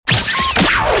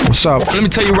What's up? Let me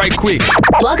tell you right quick.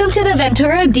 Welcome to the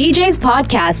Ventura DJs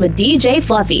podcast with DJ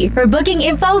Fluffy. For booking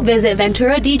info, visit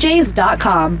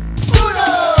venturadjs.com.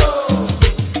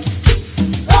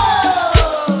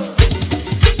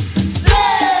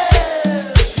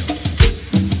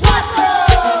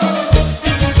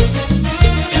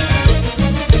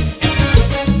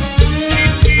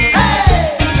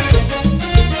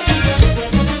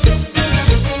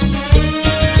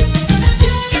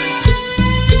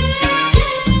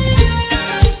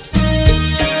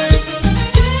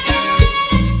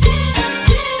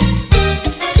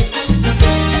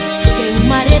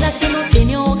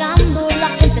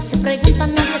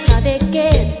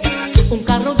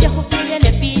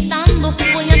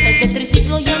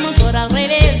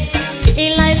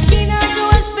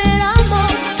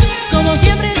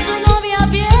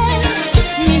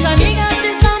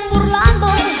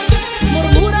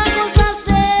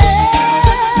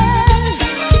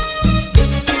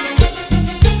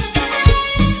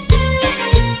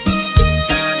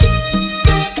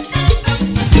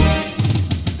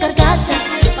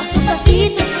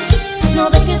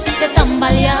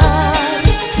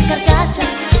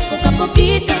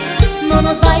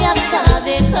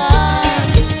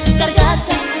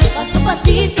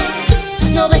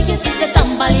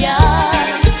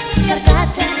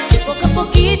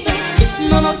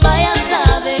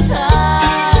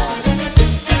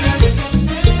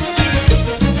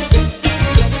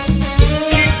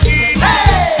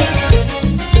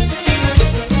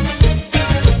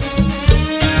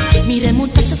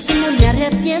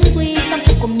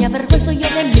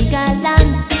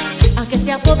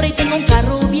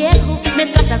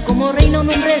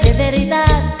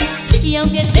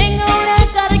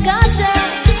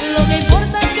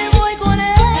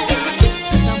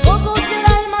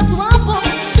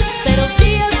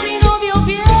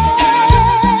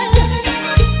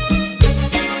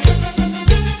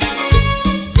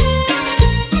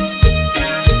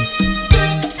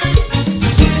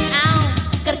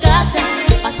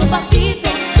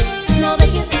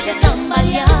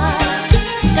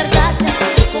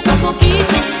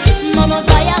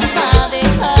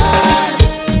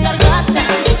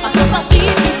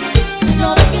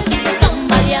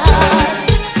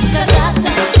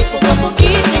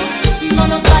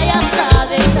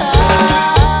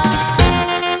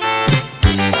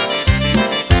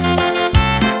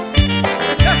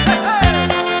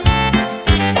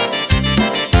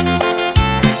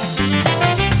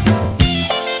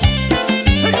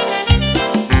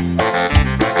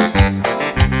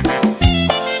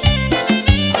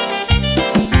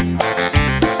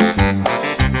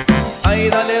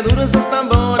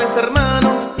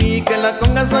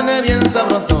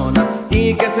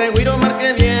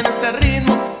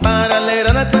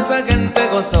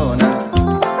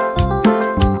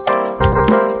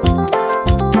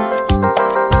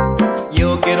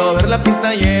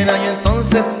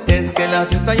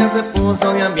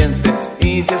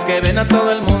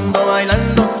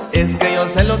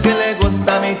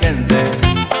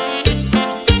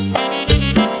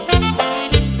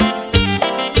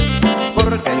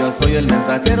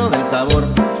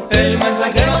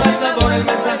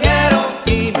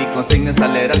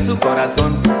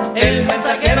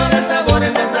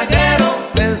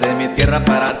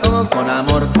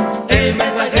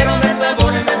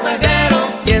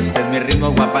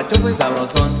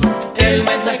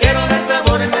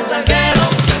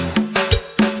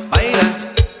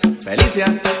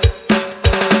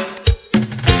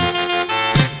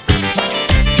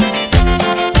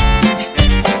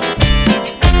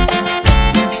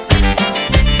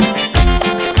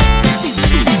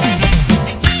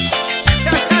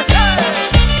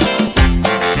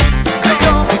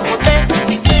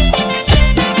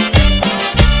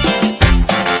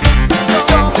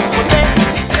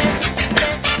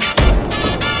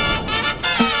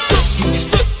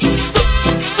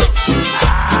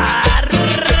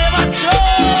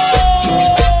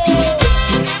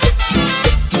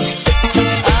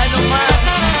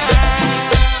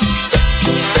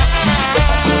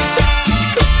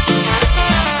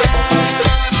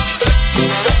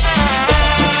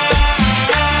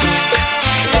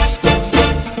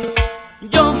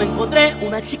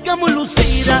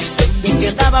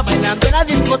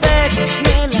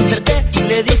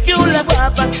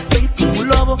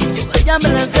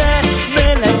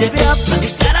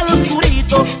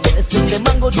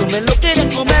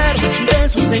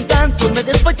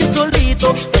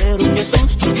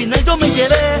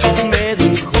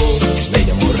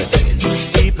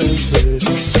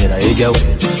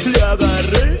 Le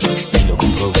agarré y lo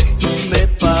comprobé. Me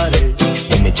paré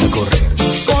y me eché a correr.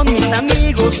 Con mis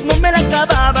amigos no me la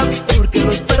acababan porque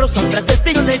los perros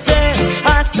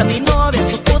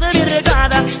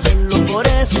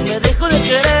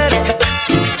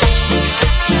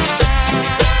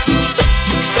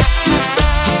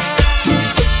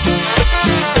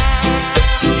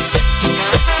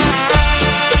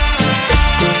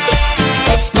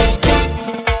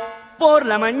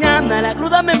la mañana la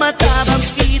cruda me mataba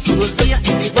y todo el día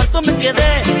en mi cuarto me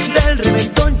quedé. Del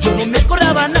reventón yo no me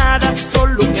acordaba nada,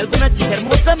 solo que alguna chica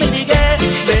hermosa me ligué.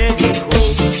 Me dijo,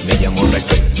 me llamó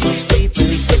Raquel, y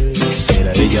pensé,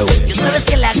 será ella o él. y otra vez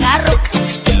que la agarro,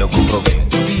 Y lo comprobé,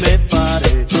 me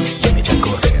paré. y me eché a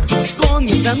correr. Con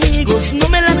mis amigos no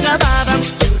me la acababan,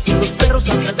 porque los perros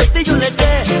al través yo le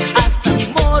eché. Hasta mi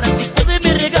mora si pude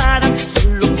me regaran,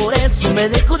 solo por eso me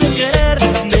dejó de querer.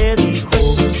 Me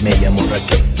dijo, Me llamó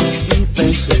Raquel, y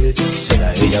pensé,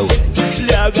 será ella o él.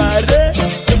 le agarré,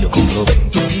 Y lo comprobé,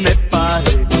 me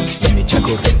paré. y me eché a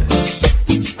correr.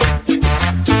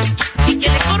 Y que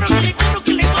le corro, que le corro,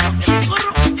 que le corro, que le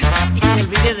corro. Y que me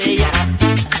olvide de ella.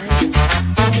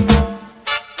 Ay,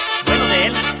 bueno, de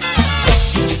él.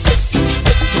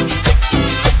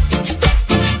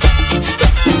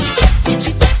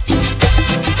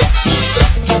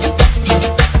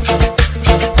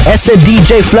 Ese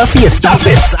DJ Fluffy está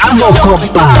pesado,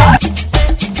 compa.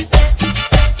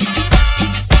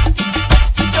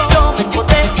 Yo me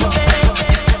encontré.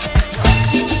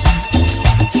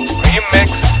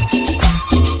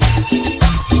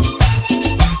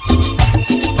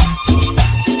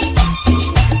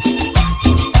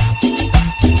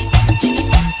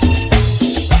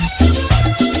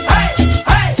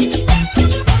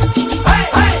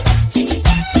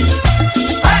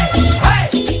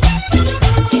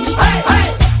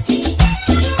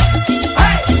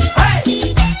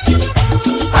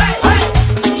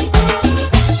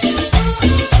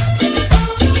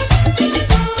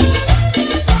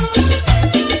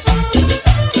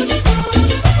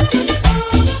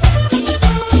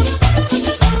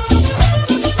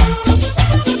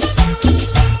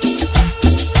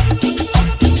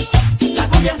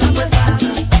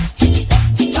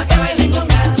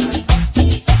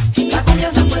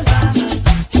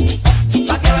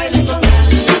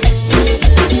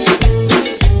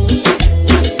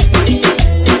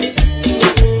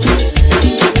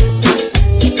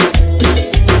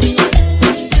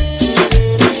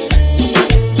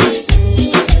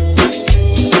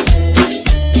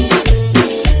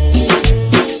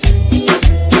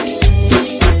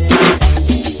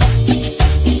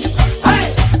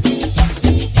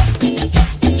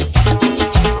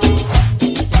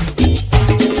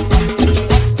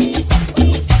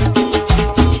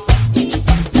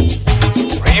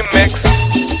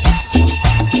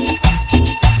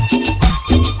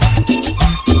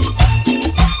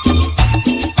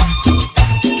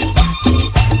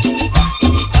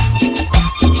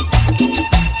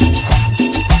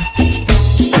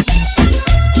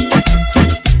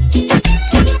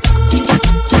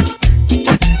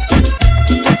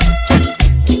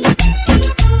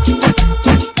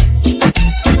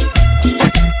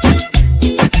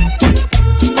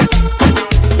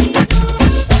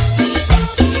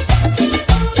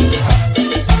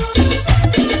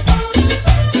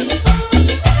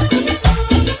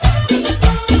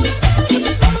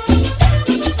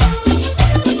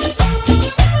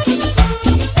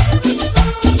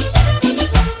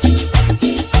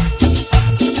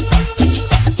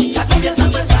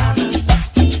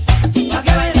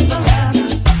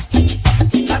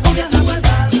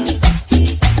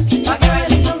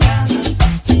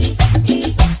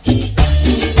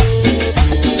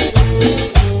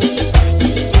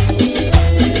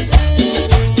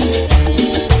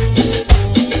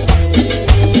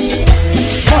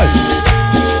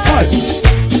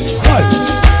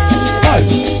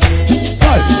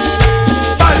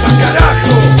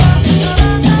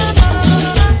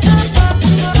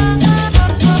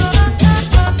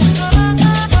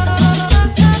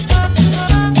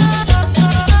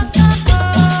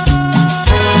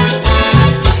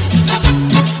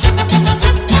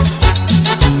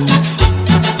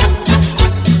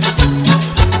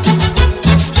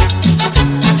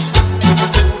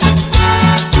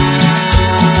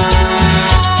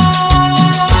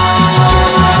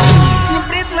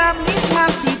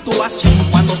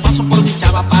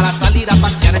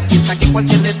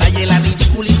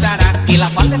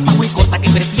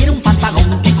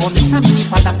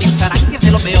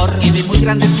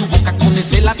 grande su boca con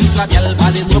ese lápiz labial.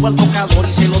 Va de nuevo al tocador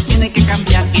y se lo tiene que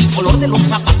cambiar. El color de los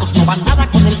zapatos no va nada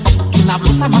con el top. Una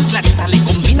blusa más clarita le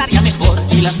combinaría mejor.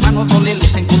 Y las manos no le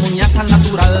lucen con uñas al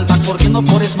natural. Va corriendo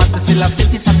por esmalte, se las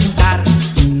empieza a pintar.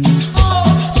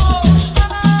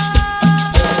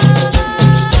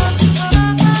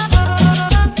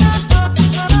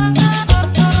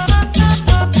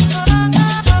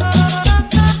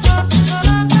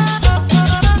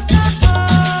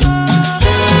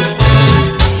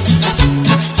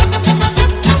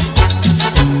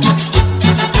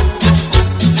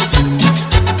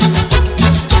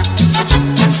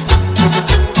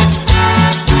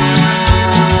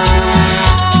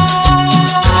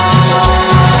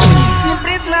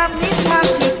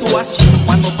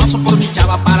 paso por mi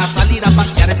chava para salir a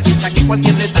pasear. Piensa que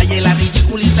cualquier detalle la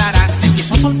ridiculizará. Se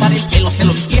empieza a soltar el pelo, se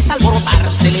lo empieza a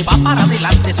alborotar. Se le va para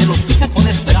adelante, se lo fija con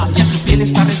esperanza. Su piel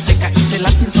está reseca y se la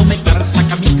piensa aumentar.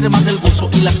 Saca 1000 cremas del bolso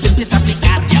y las empieza a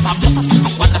aplicar. Ya vamos a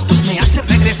 5 cuadras, pues me hace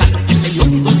regresar. Que se le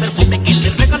olvidó el perfume que le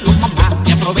regaló mamá.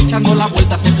 Y aprovechando la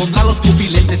vuelta se pondrá los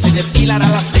pupilentes, se depilará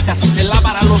las cejas y se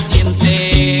lavará los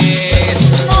dientes.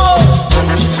 ¡Oh!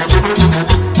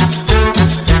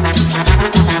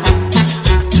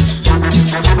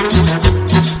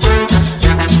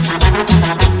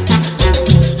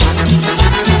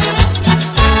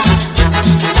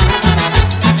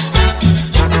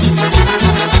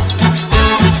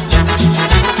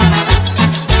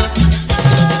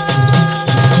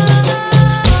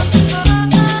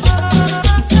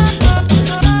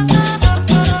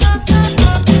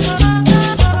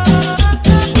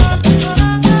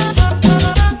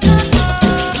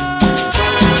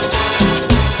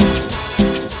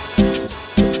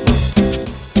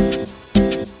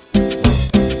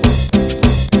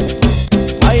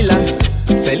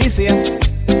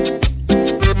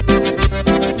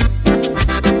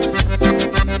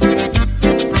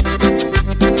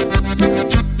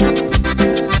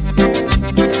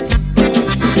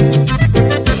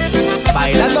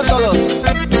 Bailando todos.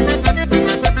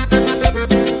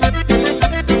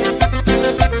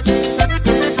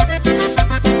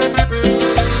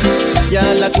 Ya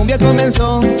la cumbia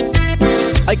comenzó,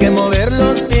 hay que mover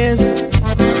los pies.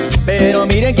 Pero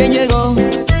miren quién llegó,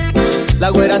 la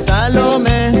güera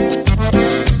Salomé.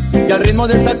 Y al ritmo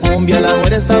de esta cumbia la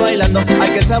güera está bailando.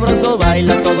 Ay, qué sabroso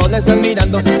baila, todos la están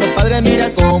mirando. Compadre, mira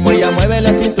cómo ella mueve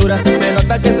la cintura. Se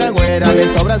nota que esa güera le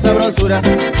sobra sabrosura.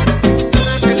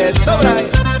 Le sobra.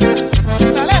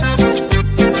 Dale.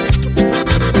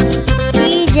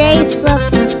 DJ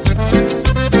Fluffy.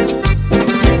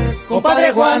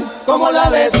 Compadre Juan, ¿cómo la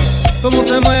ves? Cómo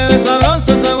se mueve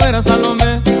sabroso esa güera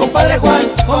Salomé. Compadre Juan,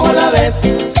 ¿cómo la ves?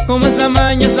 Cómo se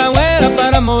amaña esa güera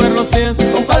para mover los pies.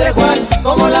 Compadre Juan,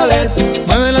 ¿cómo la ves?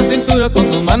 Mueve la cintura con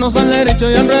sus manos al derecho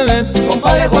y al revés.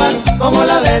 Compadre Juan, ¿cómo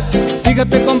la ves?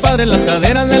 Fíjate, compadre, las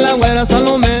caderas de la güera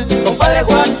Salomé. Compadre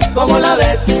Juan, ¿cómo la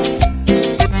ves?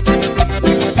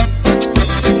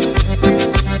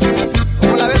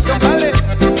 ¿Cómo la ves, compadre?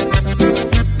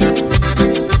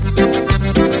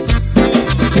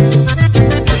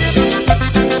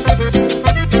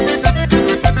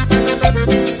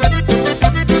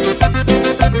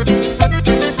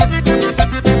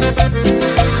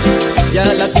 Ya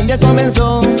la cumbia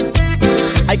comenzó,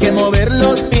 hay que mover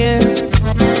los pies.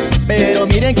 Pero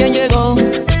miren quién llegó,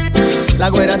 la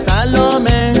güera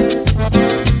Salomé.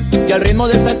 Y al ritmo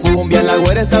de esta cumbia la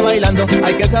güera está bailando.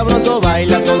 Ay, qué sabroso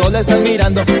baila, todos la están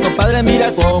mirando. Compadre,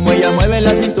 mira cómo ella mueve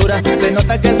la cintura. Se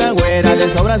nota que a esa güera le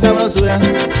sobra sabrosura.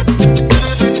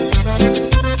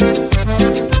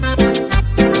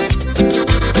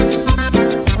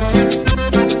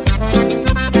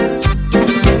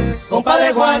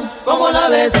 Compadre Juan, ¿cómo la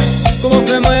ves? Cómo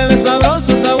se mueve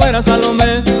sabroso esa güera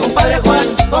Salomé. Compadre Juan,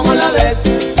 ¿cómo la ves?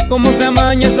 Cómo se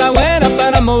amaña esa güera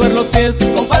para mover los pies.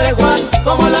 Compadre Juan,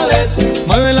 ¿cómo la ves?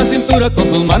 Mueve la cintura con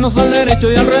sus manos al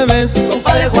derecho y al revés.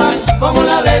 Compadre Juan, ¿cómo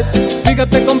la ves?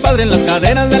 Fíjate, compadre, en las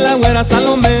caderas de la güera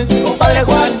Salomé. Compadre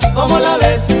Juan, ¿cómo la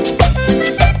ves?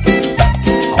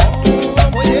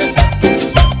 Muy bien.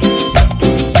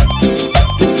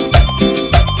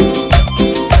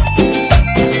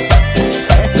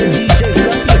 Ese DJ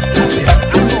Fluffy está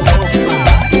pesado,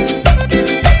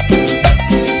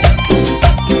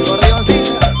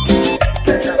 Corrioncita.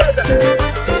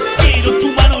 Quiero tu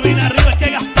mano bien arriba, que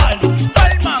hagas palo.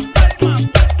 Palma, palma.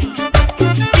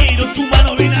 Quiero tu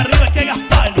mano bien arriba, que hagas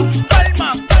palo.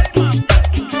 Palma, palma.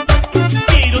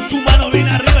 Quiero tu mano bien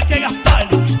arriba, que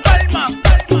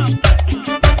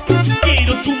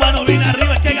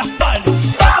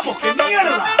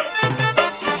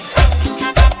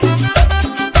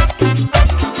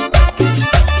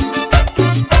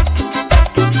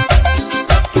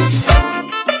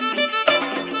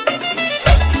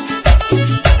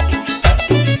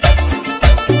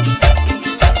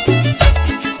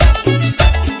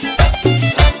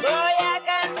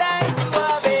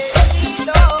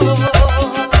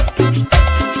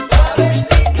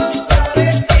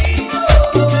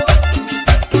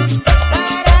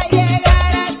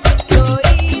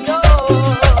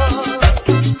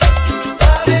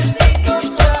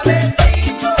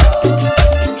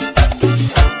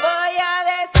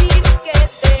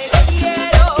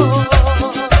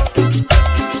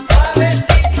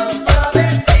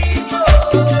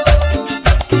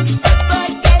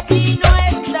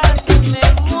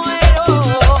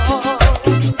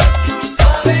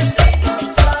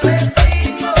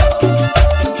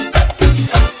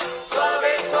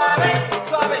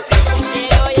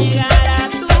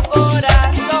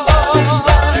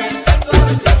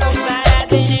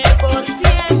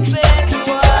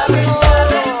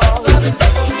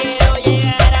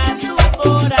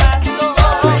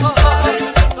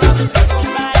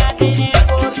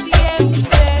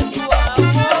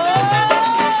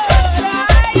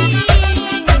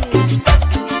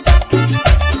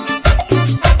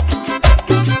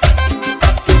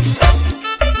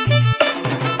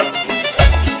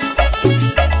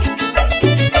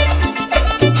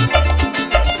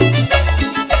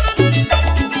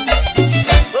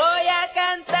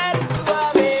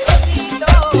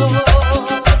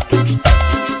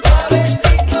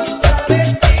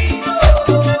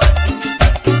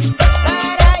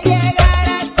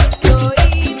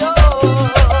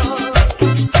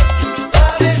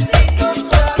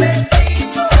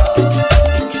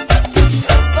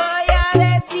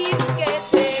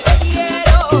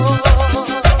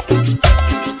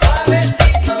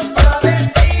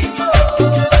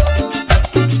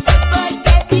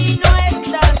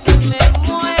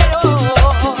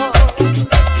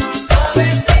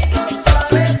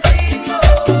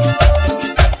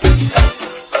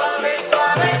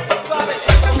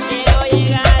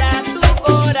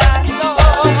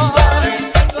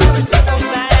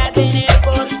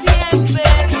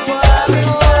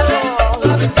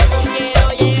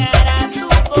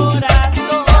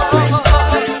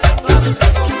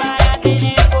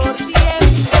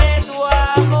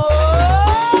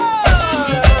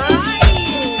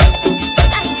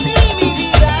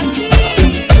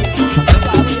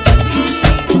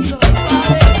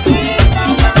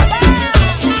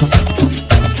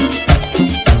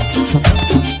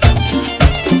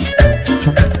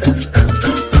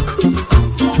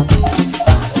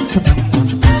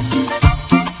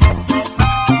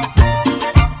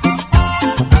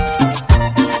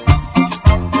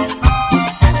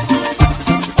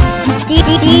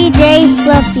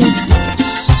Fluffy.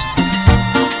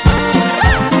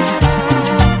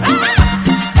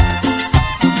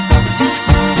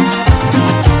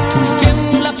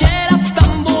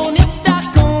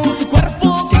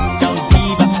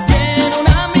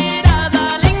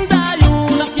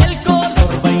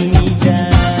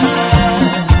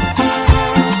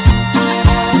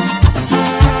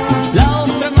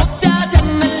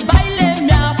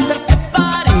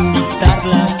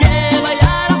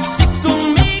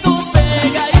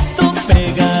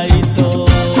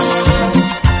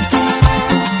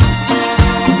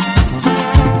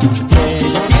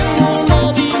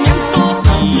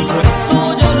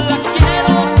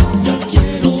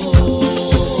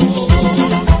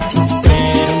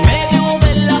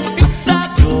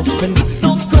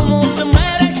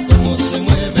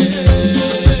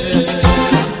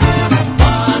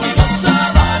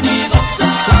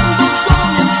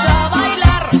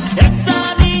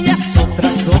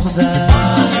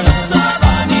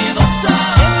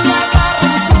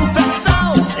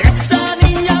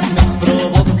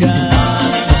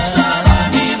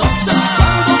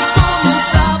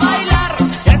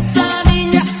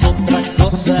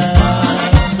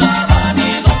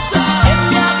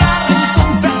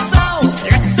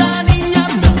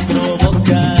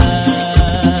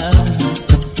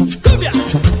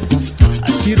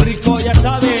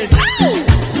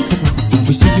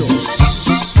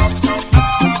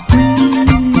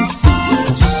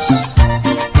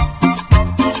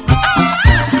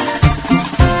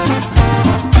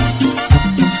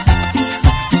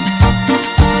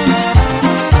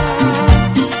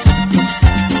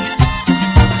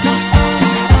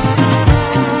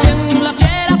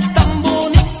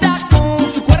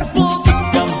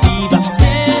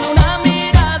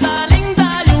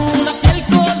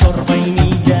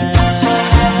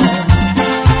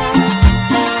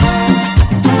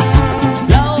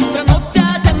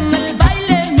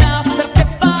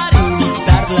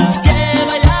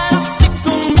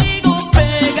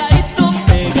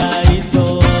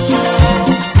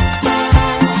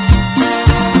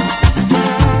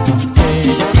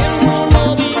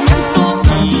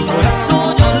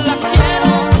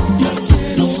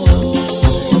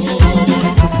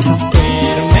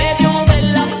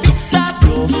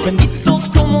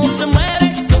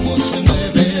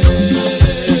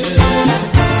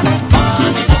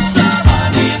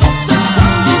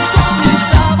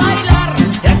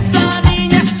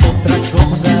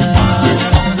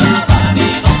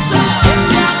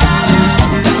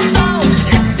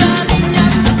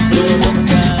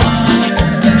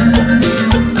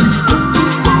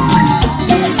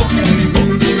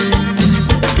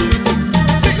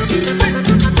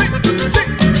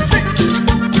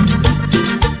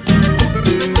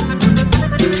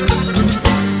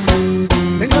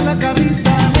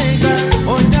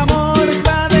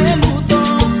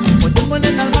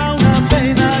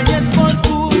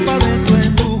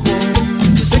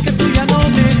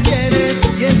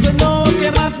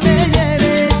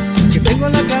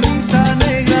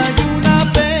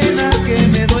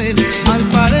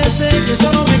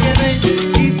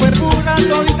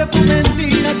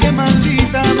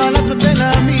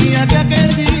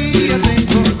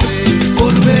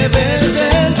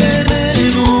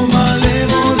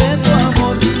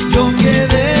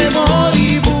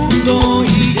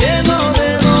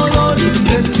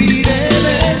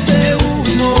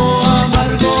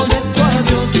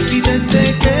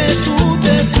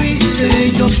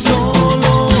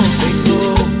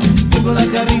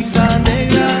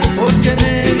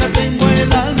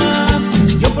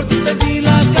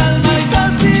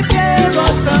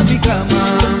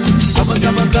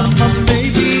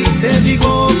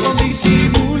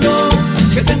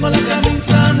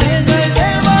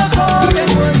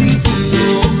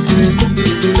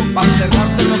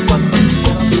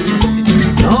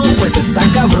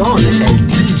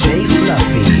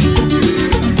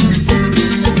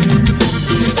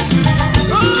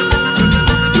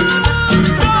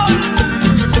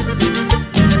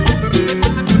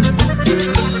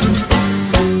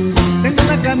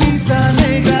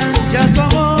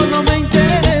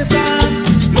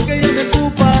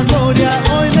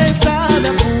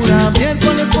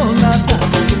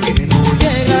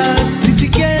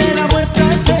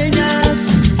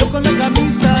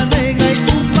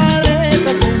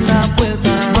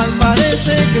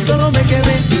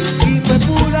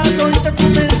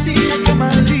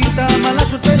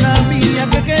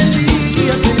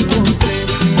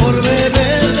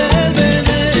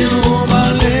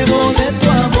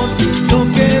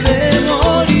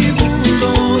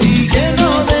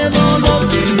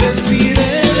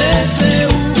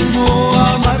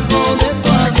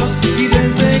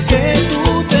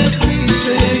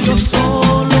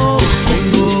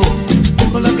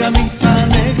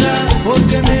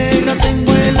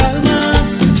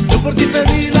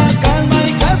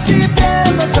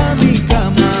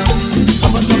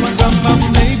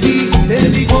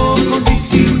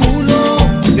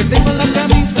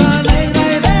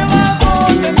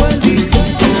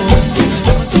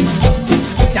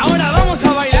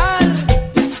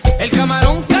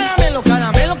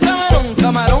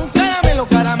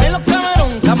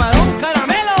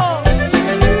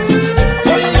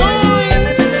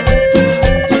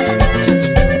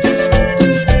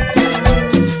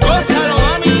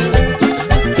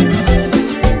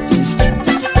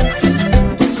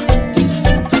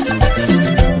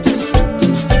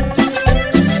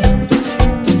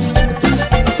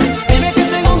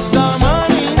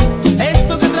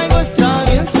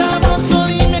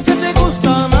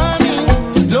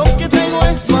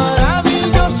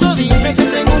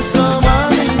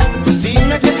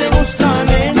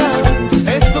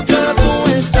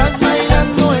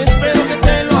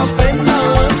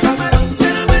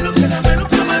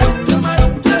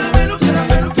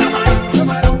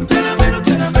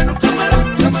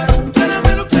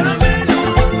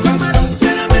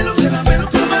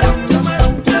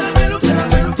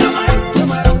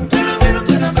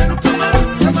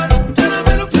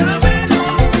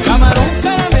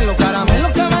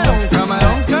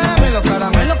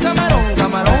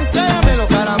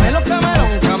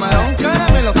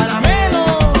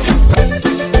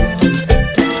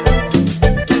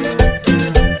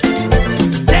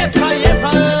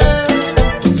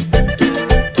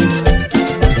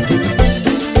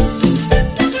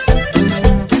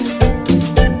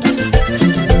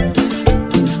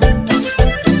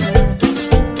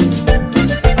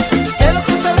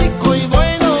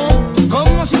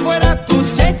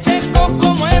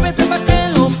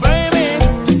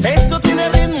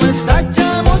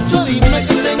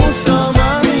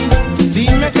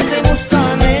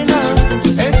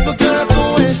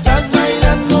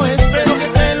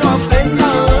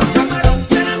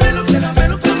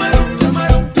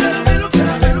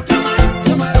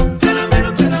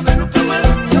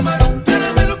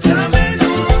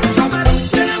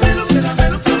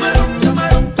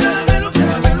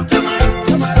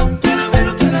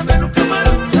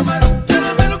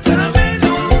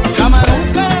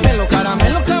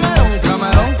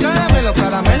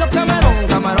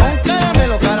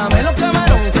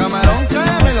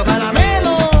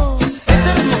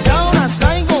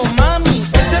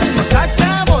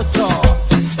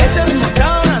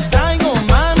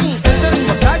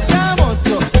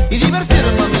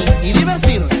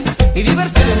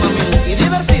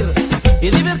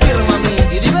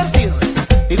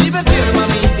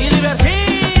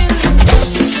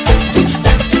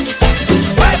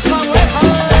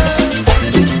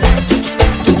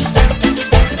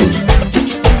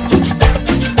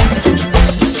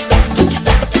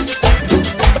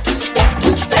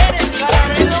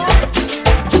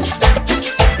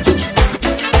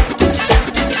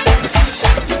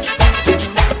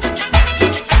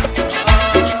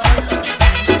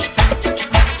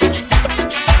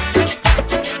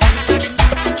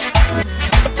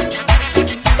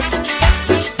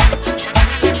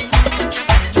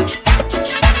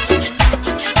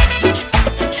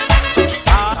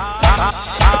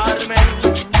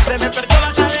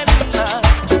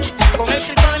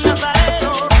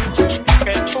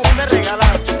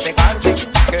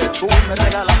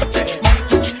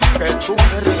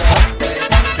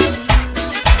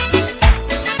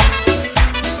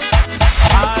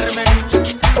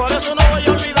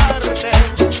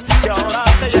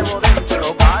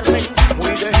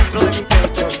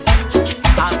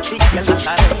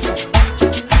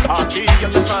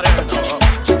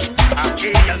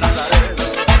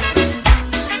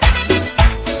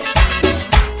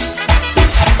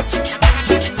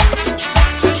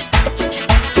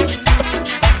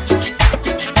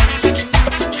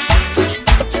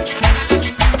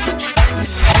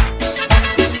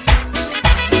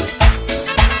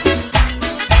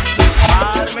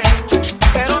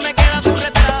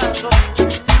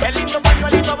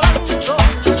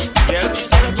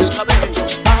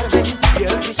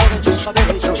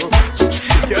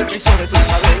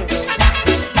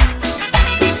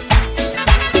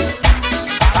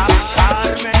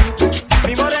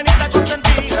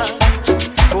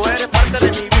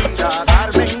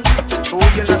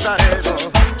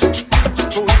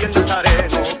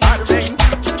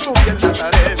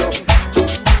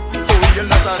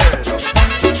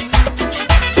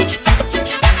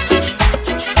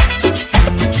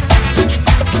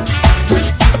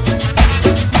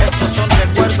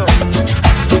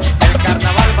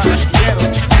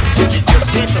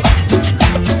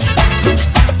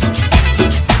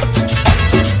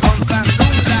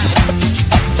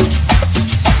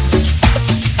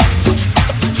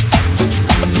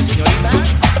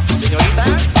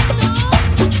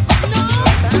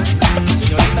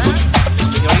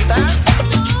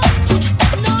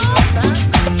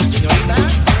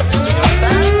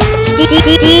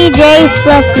 DJ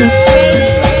Fluffy.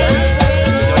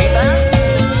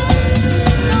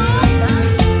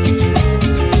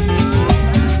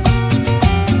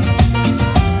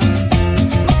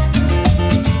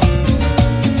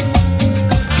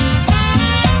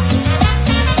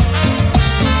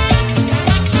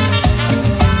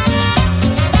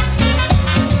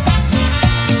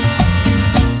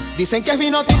 Dicen que es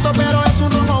vino tinto, pero es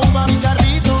un romo uva mi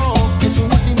carrito, es un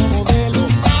último modelo.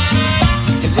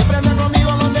 Él siempre anda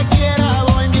conmigo donde quiera,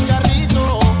 voy mi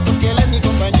carrito, porque él es mi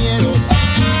compañero.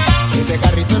 Ese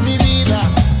carrito es mi vida,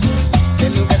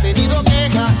 él nunca ha tenido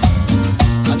queja.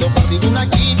 Ando consigo una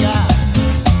chica,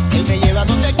 él me lleva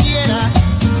donde quiera.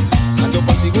 Ando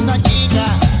consigo una chica,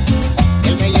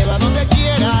 él me lleva donde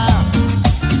quiera.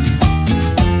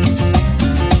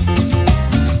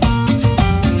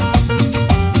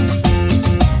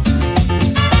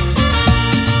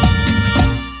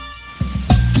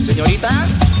 Señorita,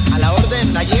 a la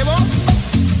orden, ¿la llevo?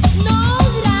 No,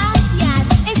 gracias.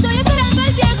 Estoy esperando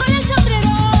al viejo del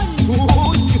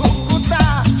sombrerón.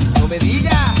 Yucuta, no me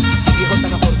diga, viejo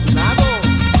tan afortunado.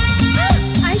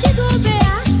 Ahí llegó,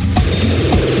 vea.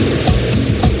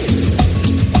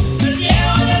 El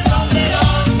viejo del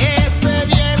sombrerón, Ese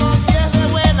viejo sí es de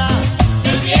buena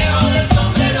el viejo del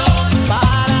sombrerón,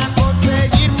 para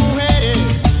conseguir mujeres.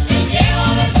 el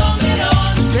viejo del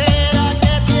sombrerón, ¿Será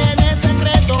que tiene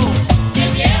secreto?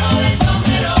 el viejo del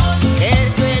sombrerón.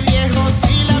 Ese viejo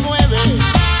sí la mueve.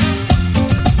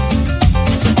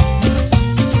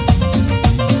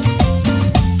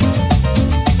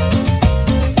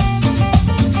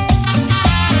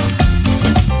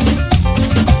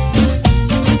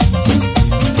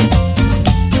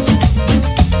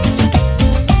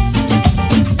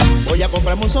 Voy a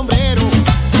comprarme un sombrero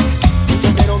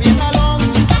bien jalón,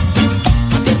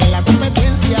 hacerle la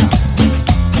competencia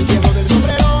al viejo del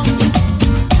sombrerón.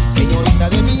 Señorita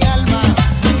de mi alma,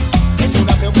 tengo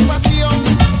una preocupación,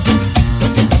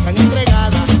 porque está tan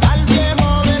entregada al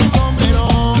viejo del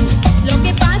sombrerón. Lo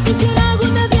que pasa es que una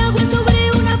gota de agua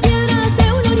sobre una piedra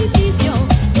hace un orificio.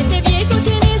 Ese viejo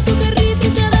tiene su carrito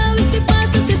y cada vez que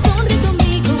pasa se sonríe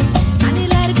conmigo. A de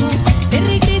largo se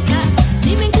regresa,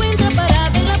 si me encuentra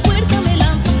parada en la puerta me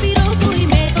lanza un piropo.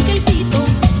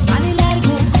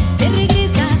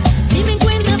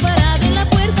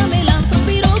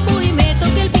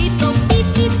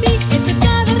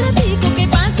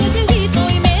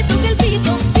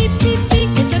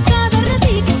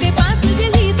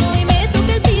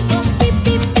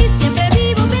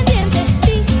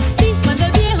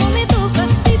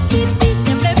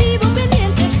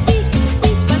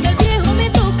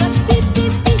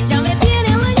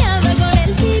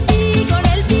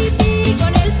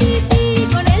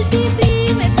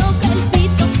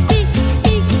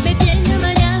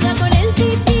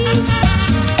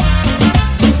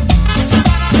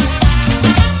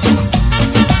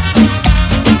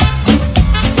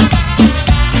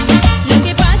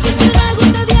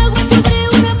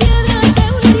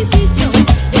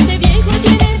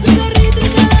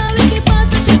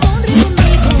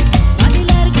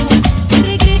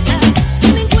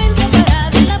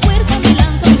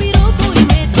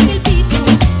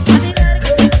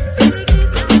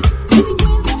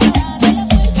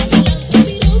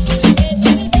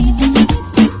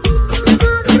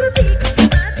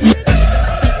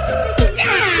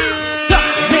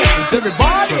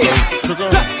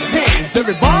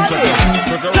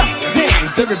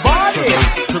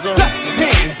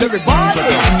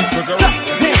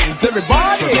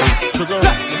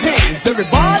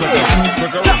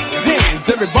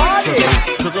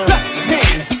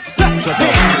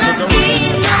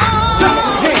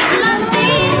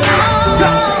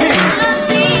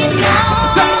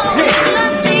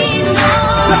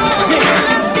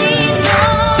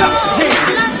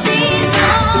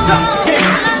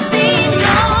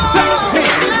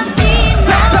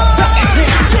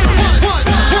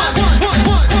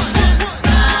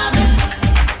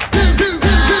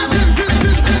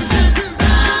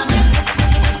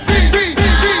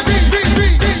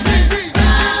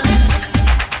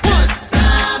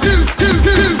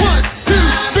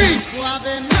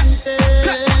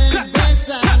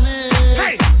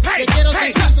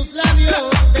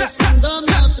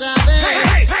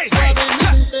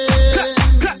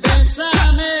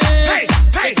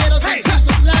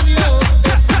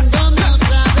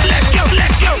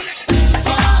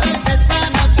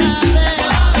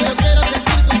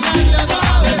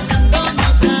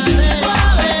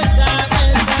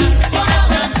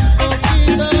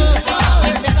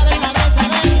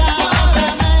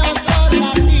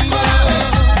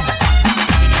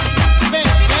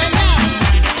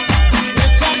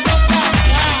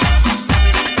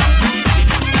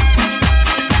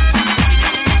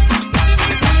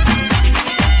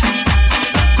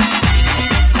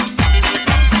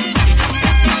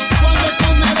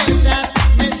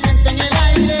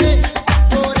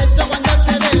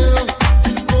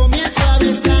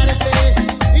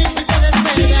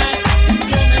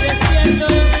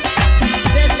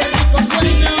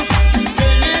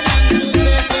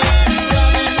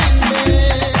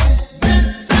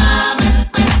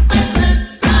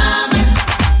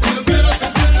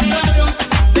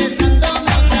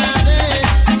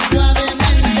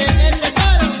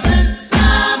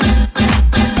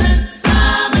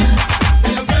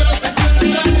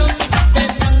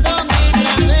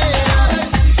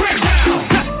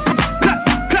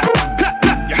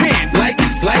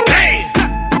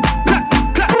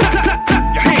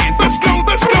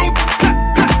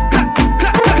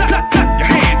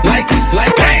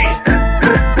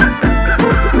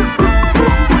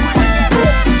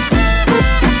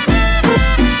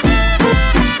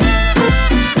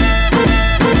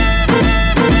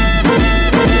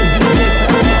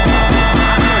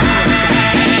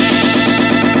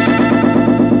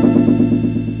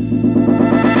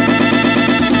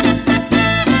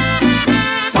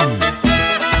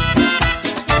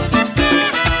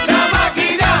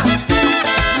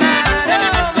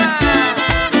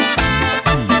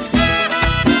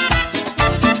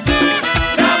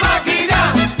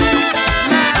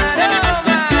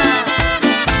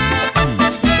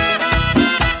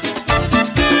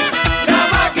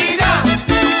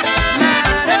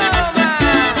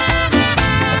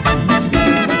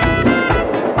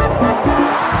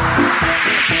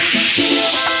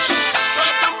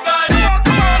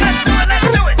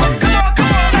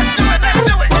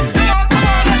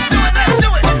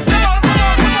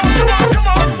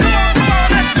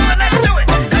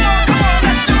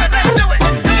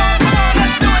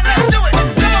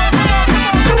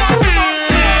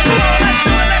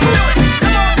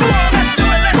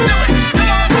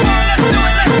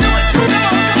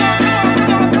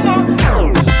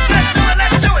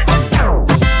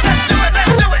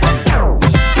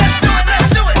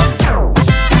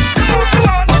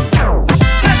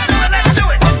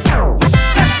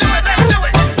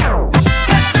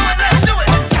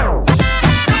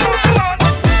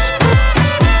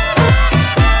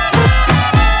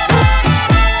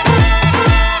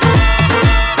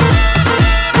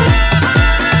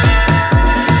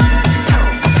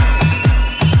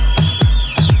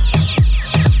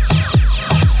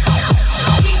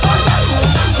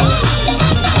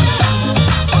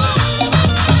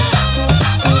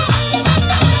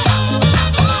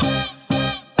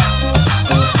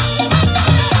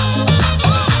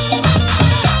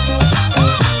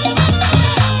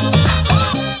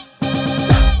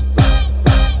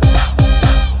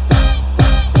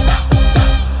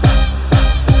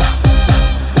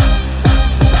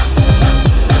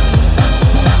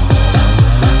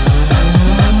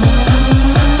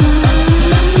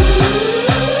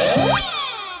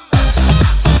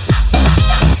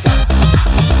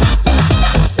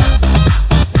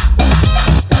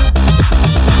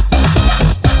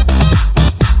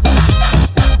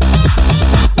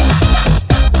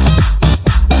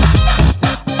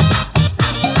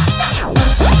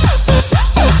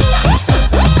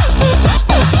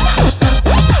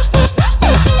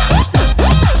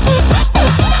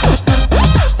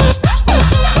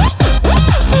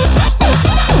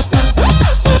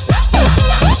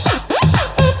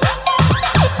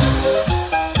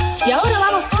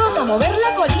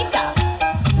 colita.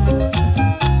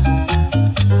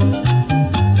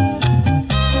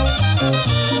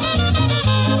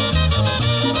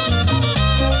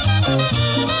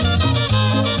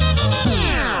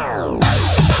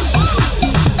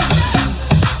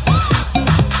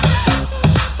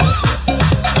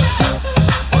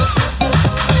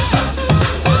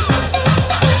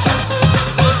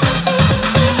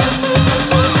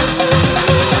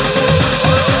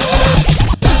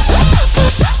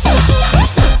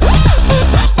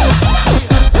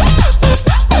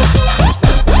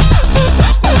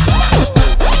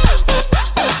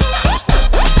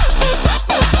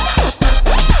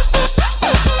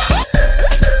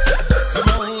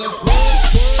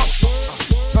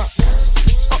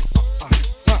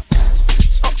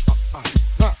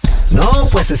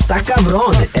 Está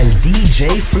cabrón, el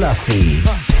DJ Fluffy.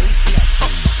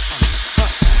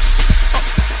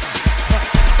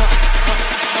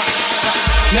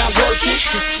 Now work it,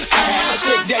 I'll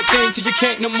take that thing till you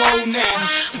can't no more now.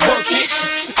 Work it,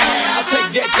 I'll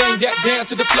take that thing down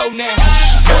to the floor now.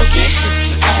 Work it,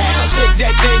 I'll take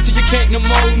that thing till you can't no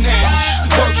more now.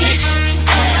 Work it,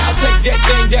 I'll take that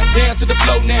thing down to the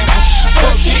floor now.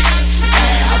 Work it,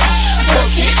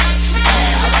 work it,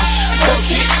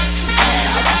 work it.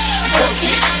 Work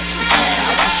it,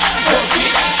 work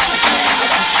it,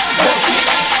 work it,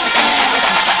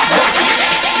 work it.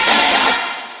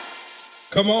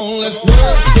 Come on, let's work.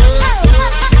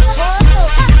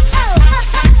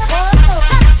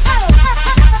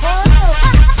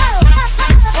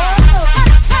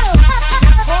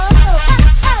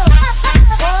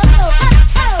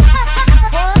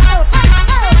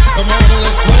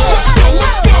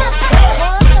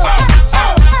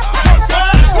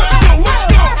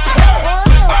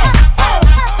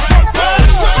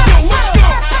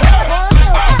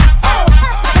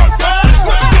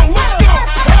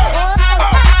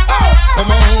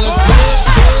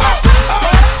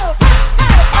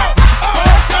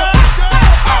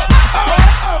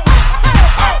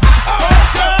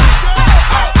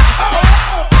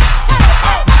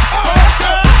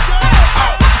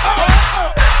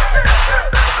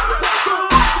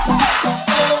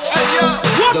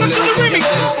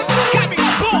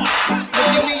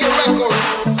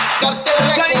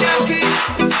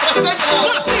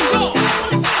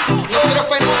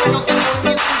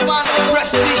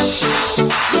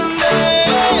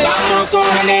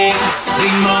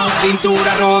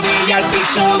 Cintura, rodilla al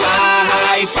piso,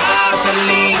 baja y pasa el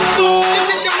lindo.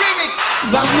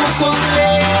 Vamos con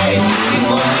él,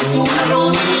 ritmo, cintura,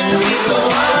 rodilla al piso,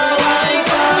 baja y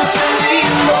pasa el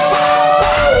lindo.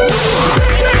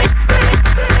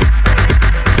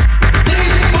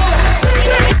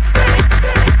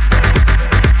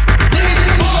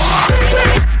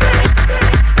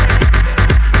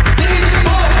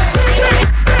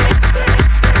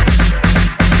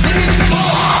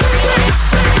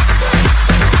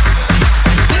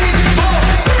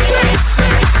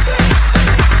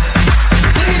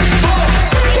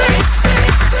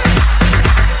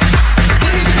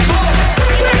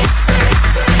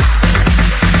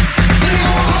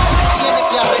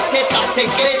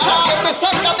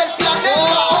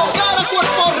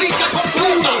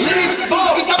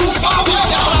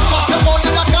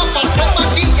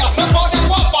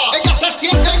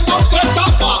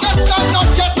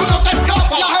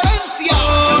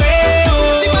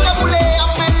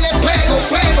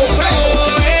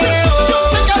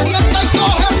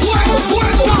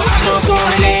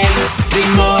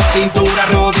 Cintura,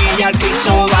 rodilla al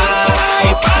piso, va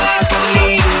y pasa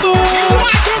lindo.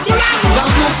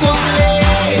 Vamos con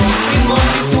él, ritmo,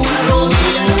 cintura,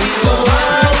 rodilla al piso,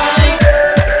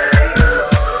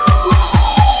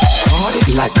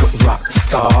 Party like a rock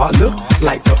star, look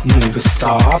like a movie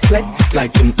star, play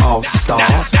like an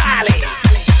all-star.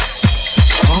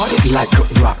 Party like a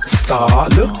rock star,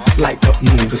 look like a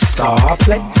movie star,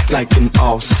 play like an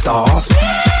all-star.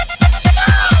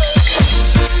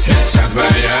 Echa para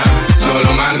allá, todo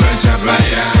lo malo echa para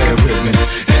allá.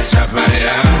 Echa para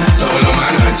allá, todo lo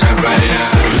malo echa para allá.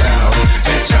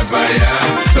 Echa para allá,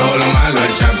 todo lo malo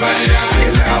echa para allá.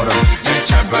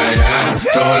 Echa para allá,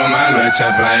 todo lo malo echa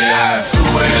para allá.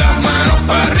 Sube las manos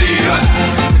para arriba,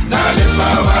 dale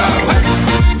para abajo,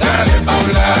 dale para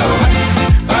un lado,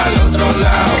 para el otro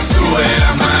lado. Sube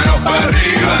las manos para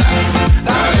arriba,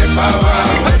 dale para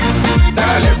abajo,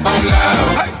 dale para un lado,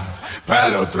 para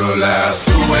el otro lado.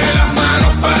 Sube las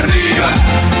manos para arriba,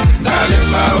 dale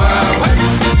para abajo,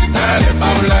 dale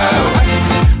para un lado,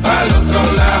 para el otro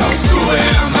lado. Sube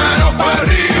las manos para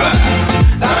arriba,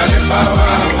 dale para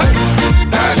abajo,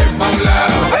 dale para un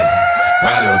lado,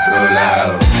 para el otro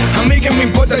lado. A mí que me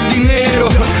importa el dinero,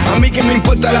 a mí que me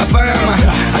importa la fama.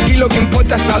 lo que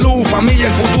importa es salud, familia,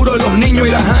 el futuro de los niños y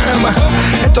las amas.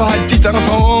 Estos artistas no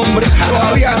son hombres,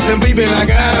 todavía hacen pipi en la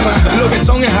cama. Lo que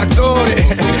son es actores,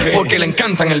 porque le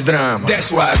encantan el drama.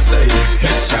 That's why I say,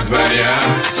 echa para allá,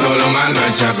 todo lo malo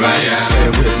echa para allá. Say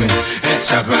it with me.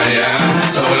 Echa para allá,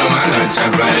 todo lo malo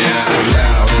echa para allá. Say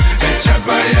loud. Echa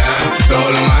para allá, todo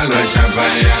lo malo echa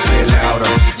para allá. Say louder.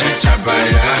 Echa para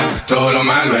allá, todo lo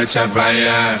malo echa para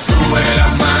allá. Sube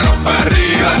las manos para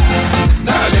arriba,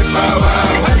 dale para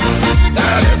abajo,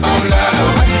 dale pa' un lado,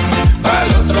 para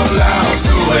el otro lado.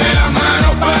 Sube las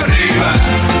manos para arriba,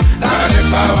 dale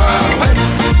para abajo,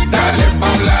 dale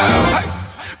pa' un lado,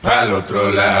 para el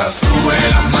otro lado. Sube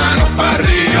las manos para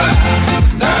arriba,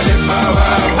 dale para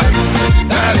abajo,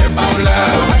 dale pa' un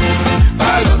lado,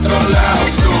 para el otro lado.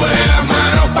 Sube las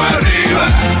manos para arriba,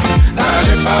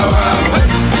 dale para abajo,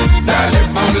 dale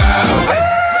pa' un lado,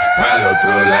 para el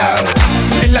otro lado.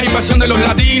 Es la invasión de los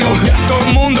latinos, todo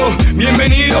el mundo,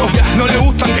 bienvenido. No le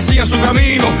gustan que sigan su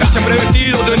camino, siempre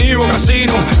vestidos de Niro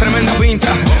Casino. Tremenda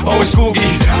pinta, always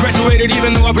cookie. Graduated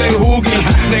even though I play hooky.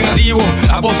 Negativo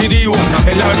a positivo,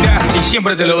 es la verdad y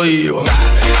siempre te lo digo.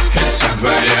 Echa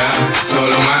para allá, todo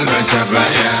lo malo echa para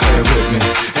allá.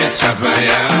 Echa para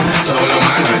allá, todo lo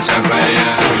malo echa para allá.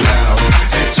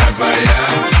 Echa para allá,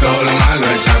 todo lo malo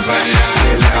echa para allá.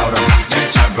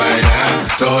 Echa para allá,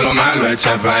 todo lo malo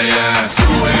echa para allá.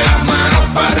 Sube las manos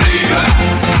para arriba,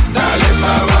 dale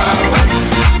para abajo,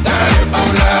 dale pa'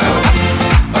 un lado,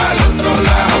 para el otro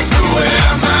lado. Sube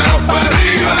las manos para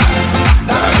arriba,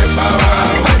 dale para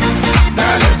abajo,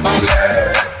 dale pa' un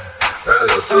lado.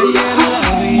 Ayer la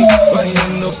vi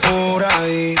bailando por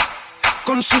ahí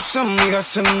con sus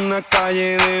amigas en una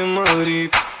calle de Madrid.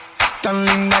 Tan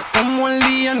linda como el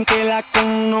día en que la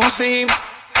conocí.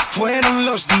 Fueron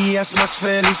los días más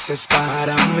felices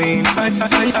para mí.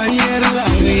 Ayer la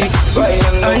vi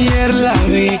bailando, ayer la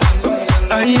vi,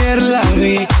 ayer la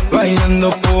vi bailando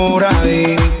por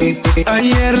ahí.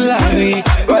 Ayer la vi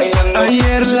bailando,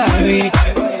 ayer la vi,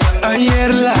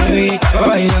 ayer la vi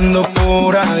bailando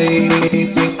por ahí.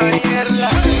 Ayer la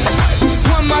vi.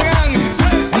 Juan Magán,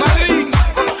 Madrid,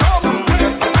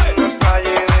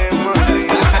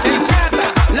 El Cata,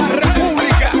 la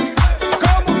República,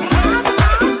 ¿cómo?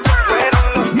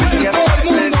 Mr. Todo el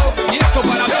mundo, y esto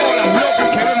para todas las locas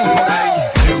que vemos por ahí.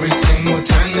 Every single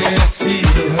time that I see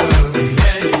her,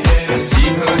 I see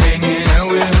her hanging out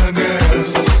with her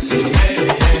girls.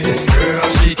 This girl,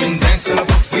 she can dance up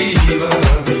a fever.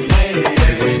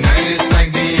 Every night it's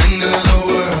like the end of the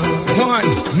world. Juan,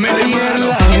 ayer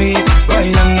la vi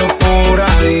bailando por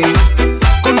ahí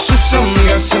con sus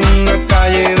amigas en una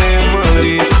calle de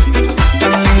Madrid.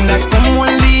 Tan linda como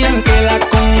el día en que la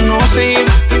conocí.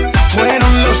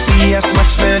 Fueron los días más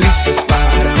felices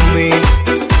para mí.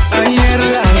 Ayer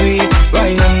la vi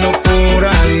bailando por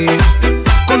ahí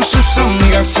con sus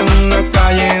amigas en una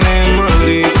calle de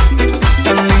Madrid.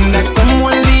 Tan linda como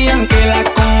el día en que la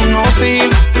conocí.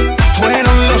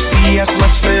 Fueron los días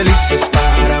más felices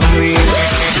para mí.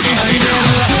 Ayer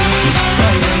la vi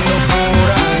bailando por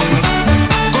ahí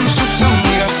con sus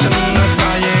amigas en una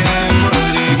calle de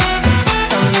Madrid.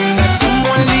 Tan linda como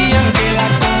el día en que la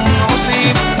conocí.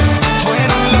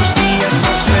 Fueron los días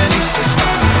más felices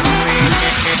para mí.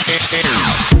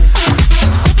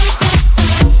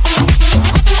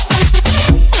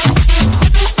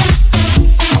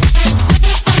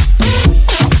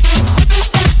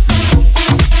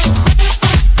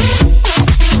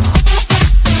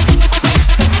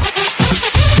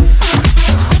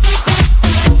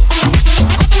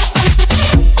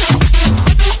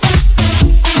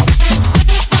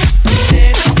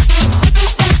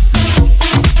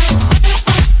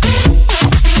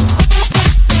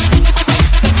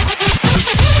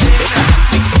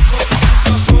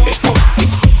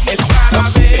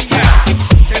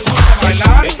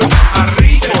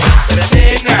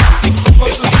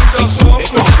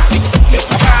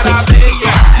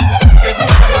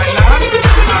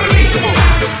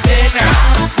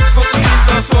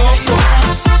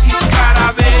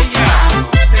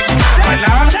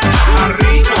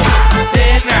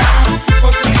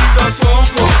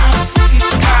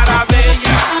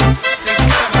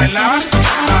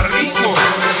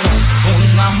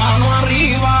 Una mano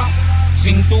arriba,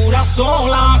 cintura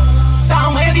sola, da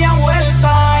media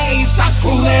vuelta y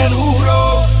sacude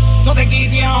duro. No te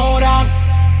quites ahora,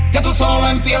 que tú solo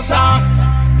empiezas.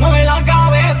 Mueve la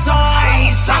cabeza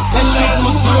y sacude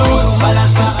duro.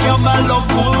 Balança que é uma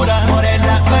loucura.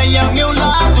 Morena, vem ao meu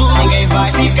lado. Ninguém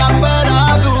vai ficar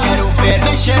parado. Quero ver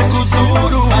mexer com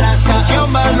duro. Balança que é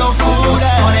uma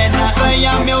loucura. Morena, vem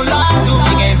ao meu lado.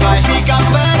 Ninguém vai ficar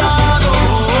parado.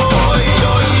 Oi,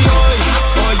 oi, oi.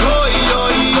 Oi, oi,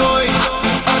 oi, oi.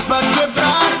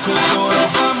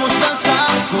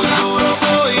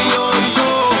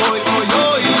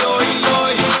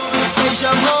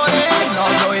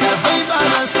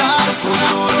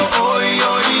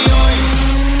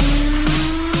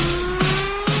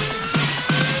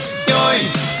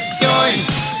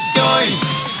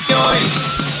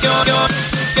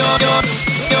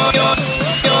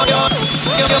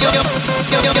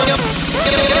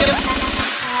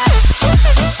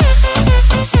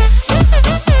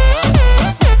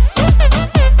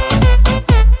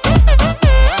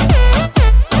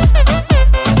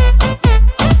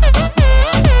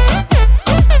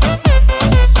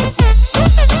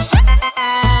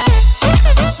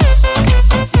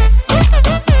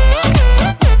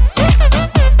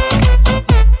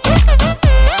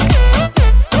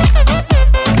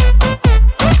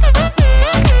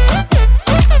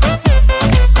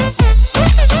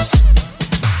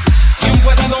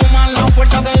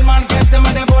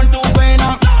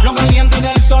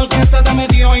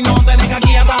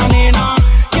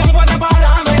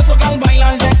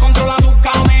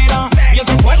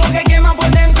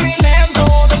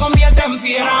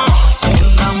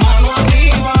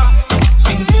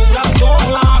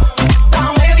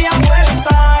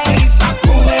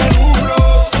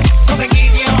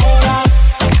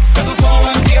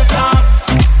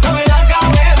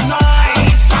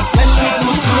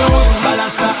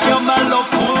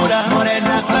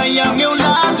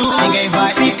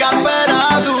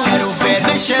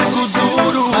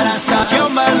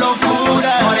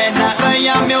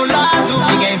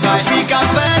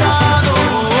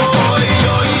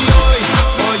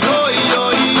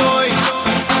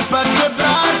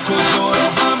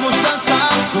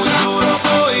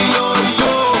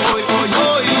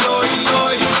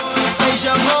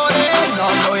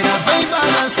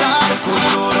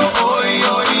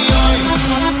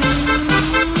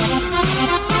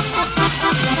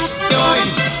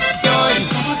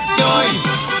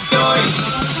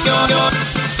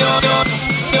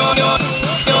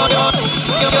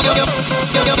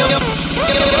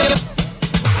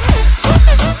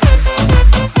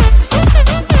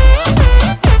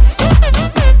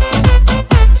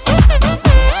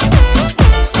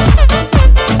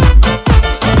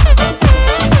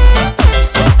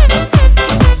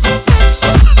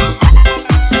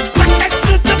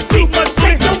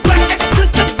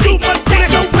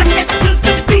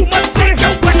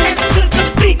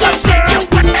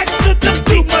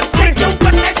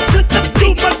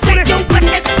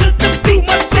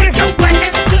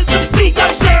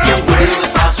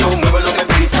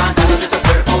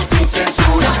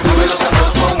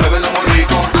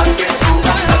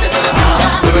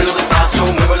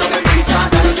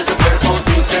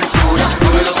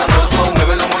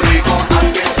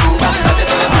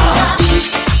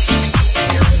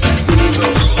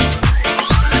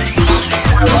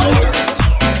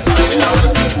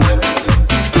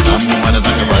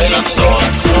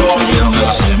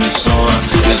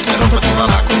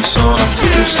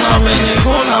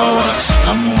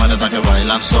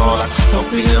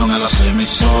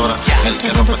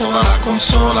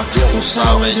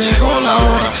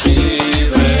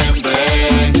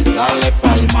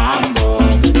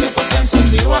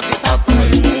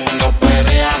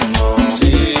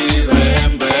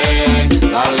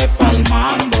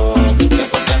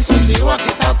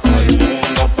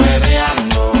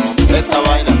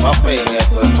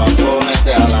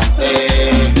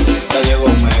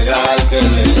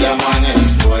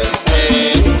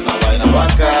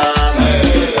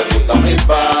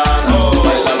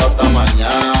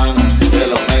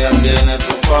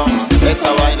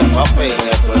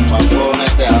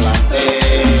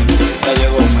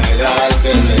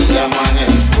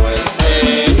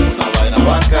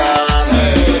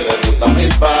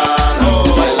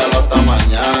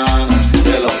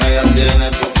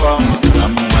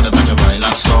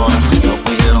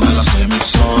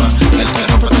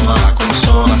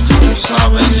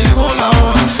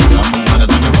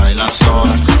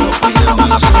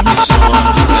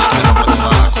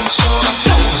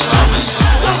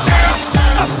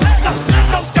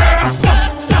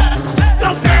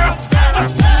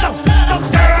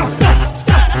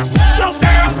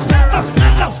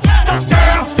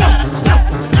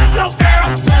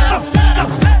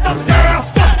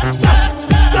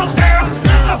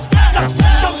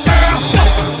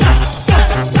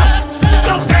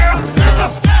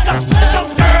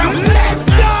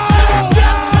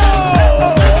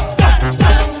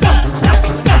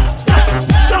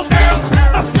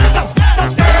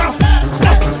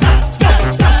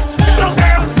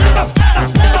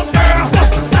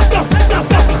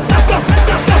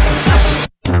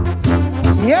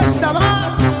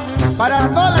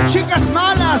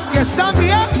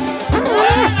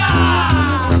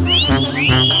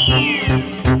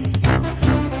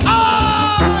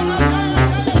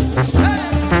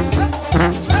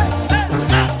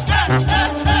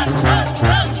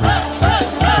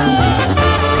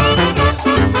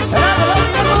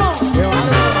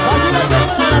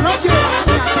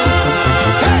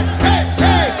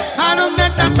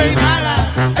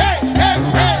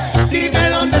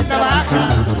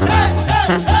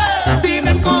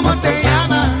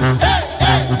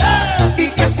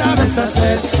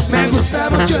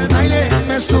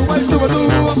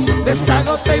 les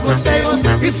hago table, table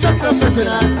y soy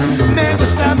profesional. Me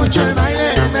gusta mucho el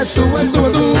baile, me subo el tubo,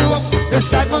 tubo.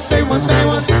 Les hago table,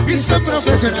 table y soy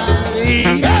profesional. Y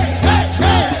hey, hey,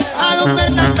 hey, a dónde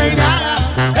están peinada.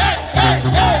 Hey, hey,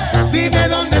 hey, dime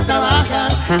dónde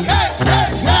trabajas. Hey,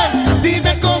 hey, hey,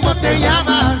 dime cómo te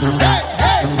llamas. Hey,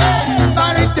 hey, hey,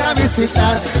 para irte a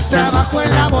visitar. Trabajo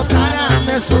en la botana,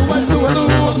 me subo el tubo,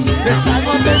 tubo. Les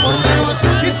hago table,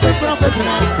 table y soy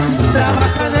profesional.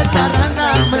 Trabajo en el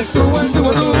Carrangas, me subo el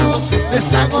tubo, tubo.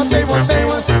 Les hago table,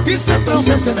 table y soy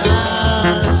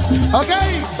profesional. Ok,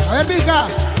 a ver, mija,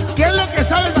 ¿qué es lo que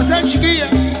sabes hacer, chiquilla?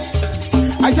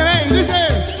 Ahí se ve y dice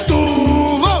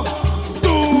tubo,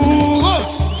 tubo,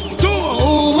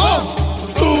 tubo,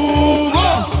 tubo,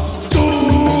 tubo,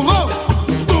 tubo,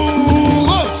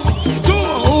 tubo,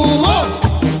 tubo,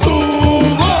 tubo,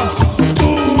 tubo,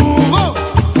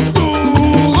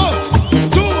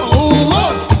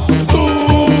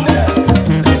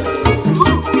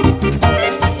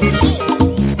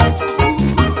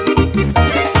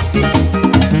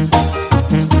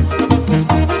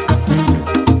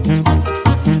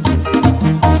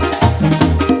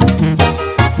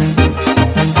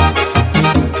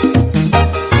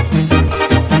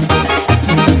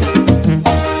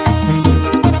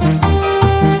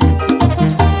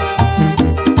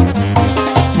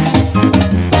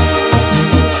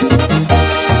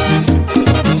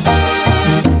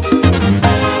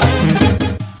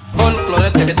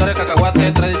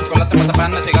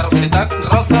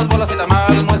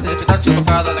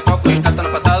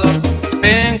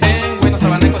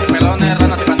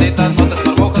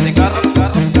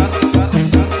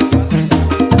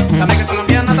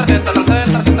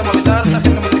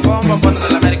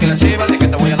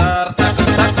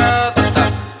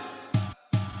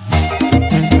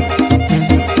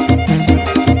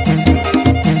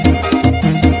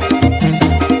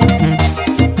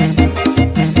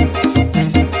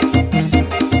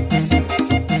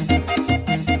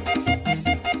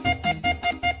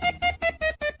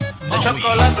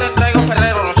 chocolate traigo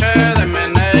Ferrero Rocher, de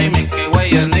Meney, Mickey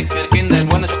Way, Snickers, Kinder,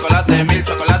 bueno chocolate, mil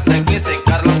chocolate, Kiss y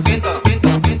Carlos Quinto.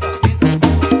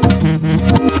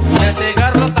 De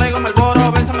cigarros traigo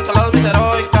Marlboro, Benson, Mentolados,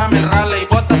 Viceroy, Camel, Raleigh,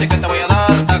 botas y que te voy a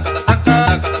dar. Taca, taca,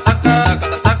 taca, taca,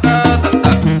 taca, taca,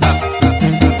 taca.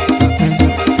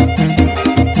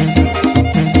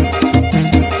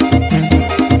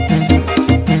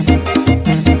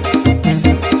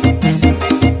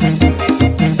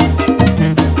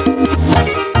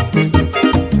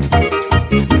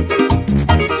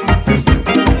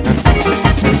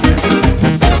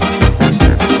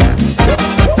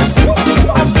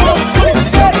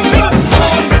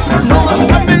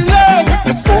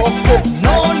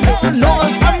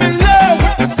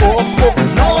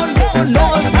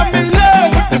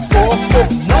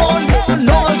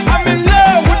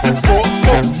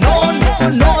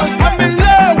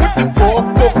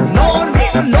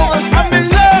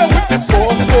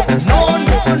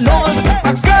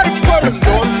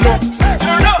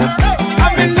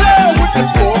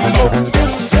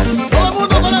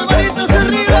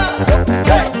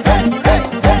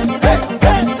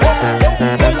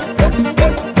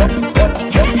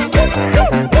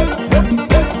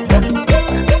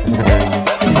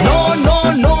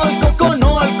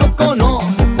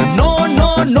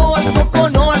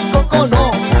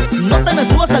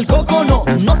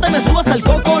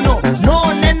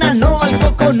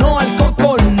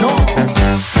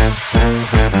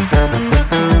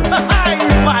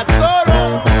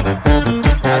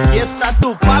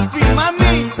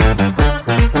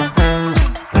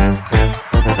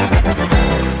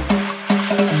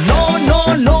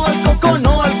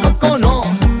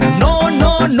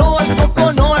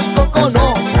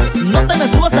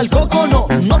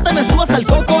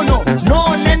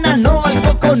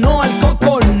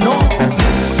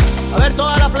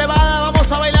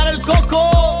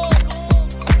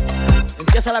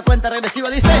 Empieza la cuenta regresiva,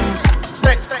 dice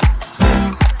 3,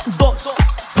 2,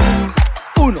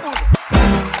 1,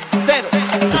 0.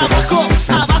 Abajo,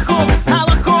 abajo,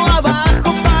 abajo,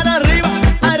 abajo, para arriba,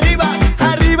 arriba,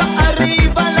 arriba,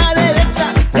 arriba, a la derecha,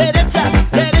 derecha,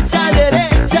 derecha,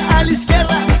 derecha, a la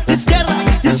izquierda, izquierda,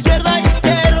 izquierda,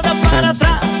 izquierda, para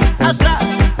atrás, atrás,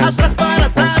 atrás,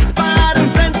 para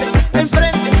enfrente,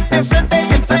 enfrente, enfrente,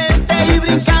 enfrente, y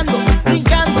brincando,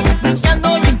 brincando,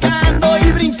 brincando, brincando,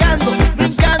 y brincando,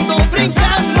 brincando,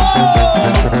 brincando.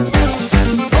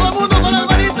 Todo el mundo con las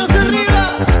manitas arriba.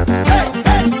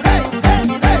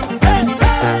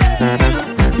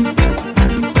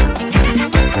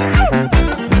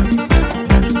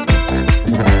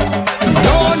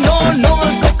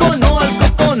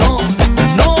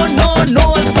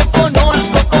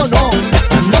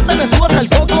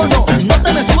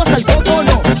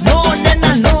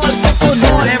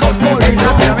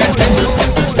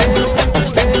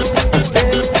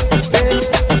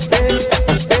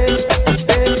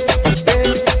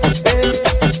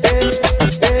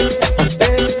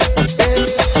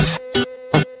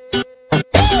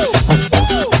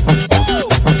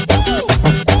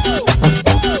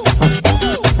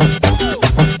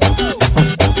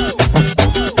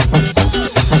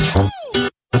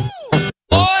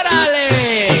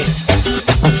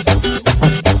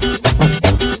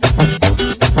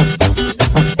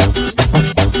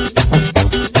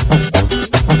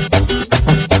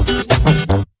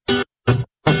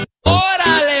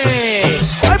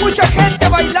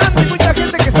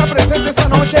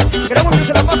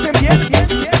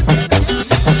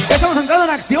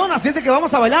 Así es de que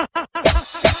vamos a bailar.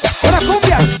 Una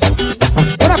cumbia,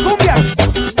 una cumbia,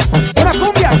 una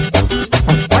cumbia.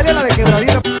 Baila la de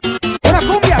quebradita. Una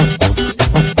cumbia,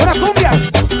 una cumbia,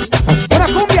 una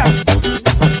cumbia.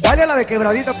 Baila la de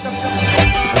quebradita. Otra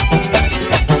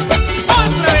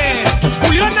vez,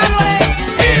 Julián Álvarez,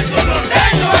 eso no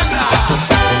tengo banda.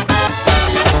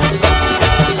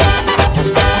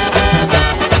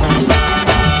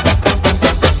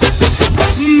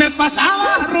 Me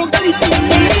pasaba rogando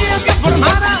que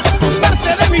formara parte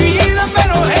de mi vida,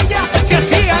 pero ella se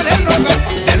hacía del rogar,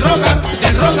 del rogar,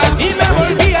 del rogar, y me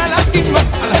volvía a lastimar,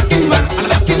 a lastimar, a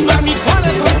lastimar mi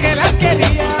corazón que la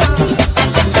quería.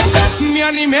 Me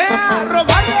animé a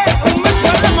robarle un beso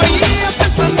a la María,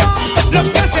 pensando lo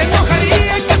que se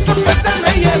enojaría y que sorpresa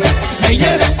me lleve, me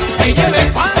lleve, me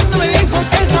lleve. Cuando me dijo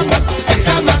que jamás, que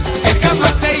jamás, que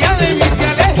jamás ella de mí se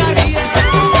alejaría.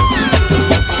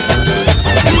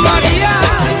 María,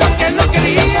 lo que no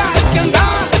quería es que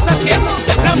andabas haciendo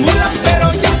la mula,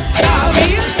 pero ya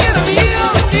sabías que era mío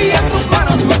y en tu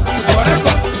corazón,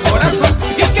 corazón, corazón,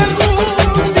 y que algún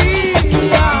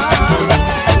día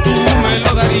tú me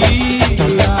lo darías.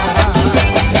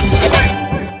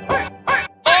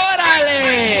 ¡Órale!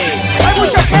 Hay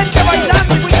mucha gente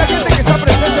bailando y mucha gente que está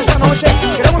presente esta noche.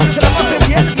 Queremos que se la pasen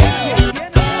bien, bien, bien,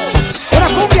 bien. Una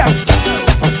cumbia,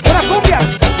 una cumbia,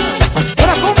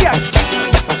 una cumbia.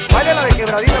 Baila la de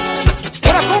quebradita.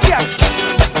 Una cumbia,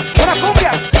 una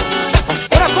cumbia,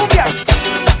 una cumbia.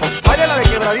 Baila la de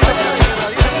quebradita.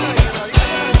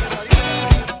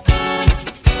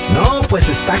 No, pues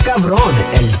está cabrón,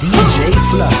 el DJ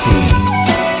Fluffy.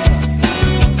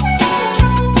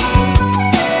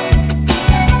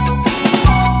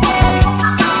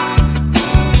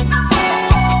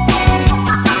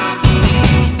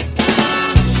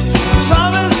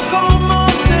 Sabes cómo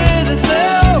te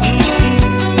deseo,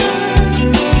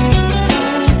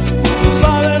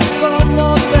 sabes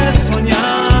cómo te he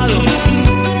soñado.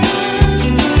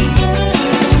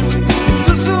 Si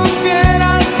tú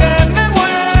supieras que me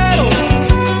muero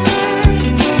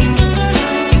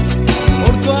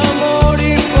por tu amor y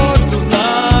por tus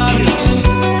labios.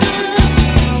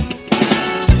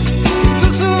 Si tú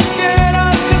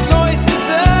supieras que soy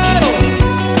sincero,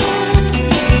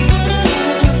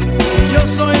 yo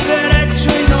soy derecho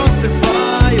y no te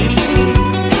fallo.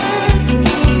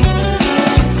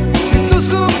 Si tú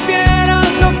supieras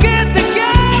lo que te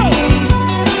quiero,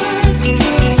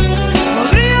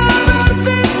 podría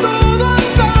darte todo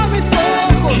hasta mis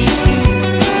ojos.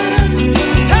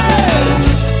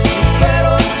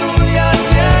 Pero tú ya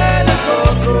tienes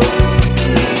otro,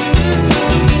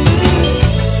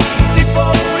 tipo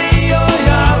frío y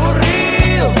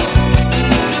aburrido,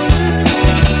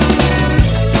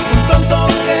 un tonto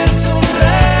que es un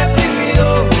reprimido.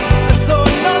 Eso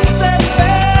no te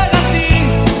pega a ti,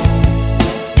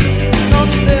 no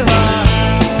te va.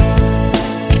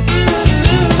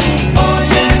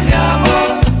 Oye mi amor,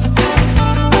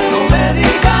 no me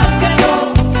digas que no,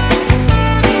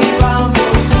 y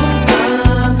vamos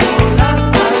juntando las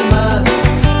almas.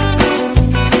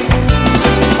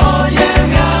 Oye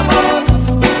mi amor,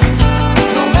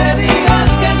 no me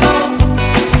digas que no,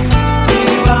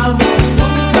 y vamos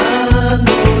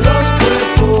juntando los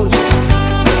cuerpos.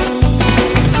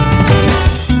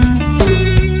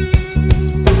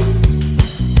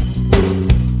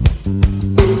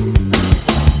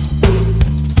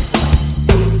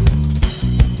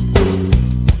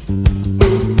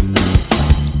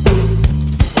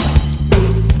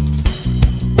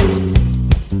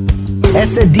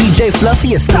 Ese DJ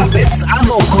Fluffy está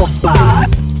pesado, compa.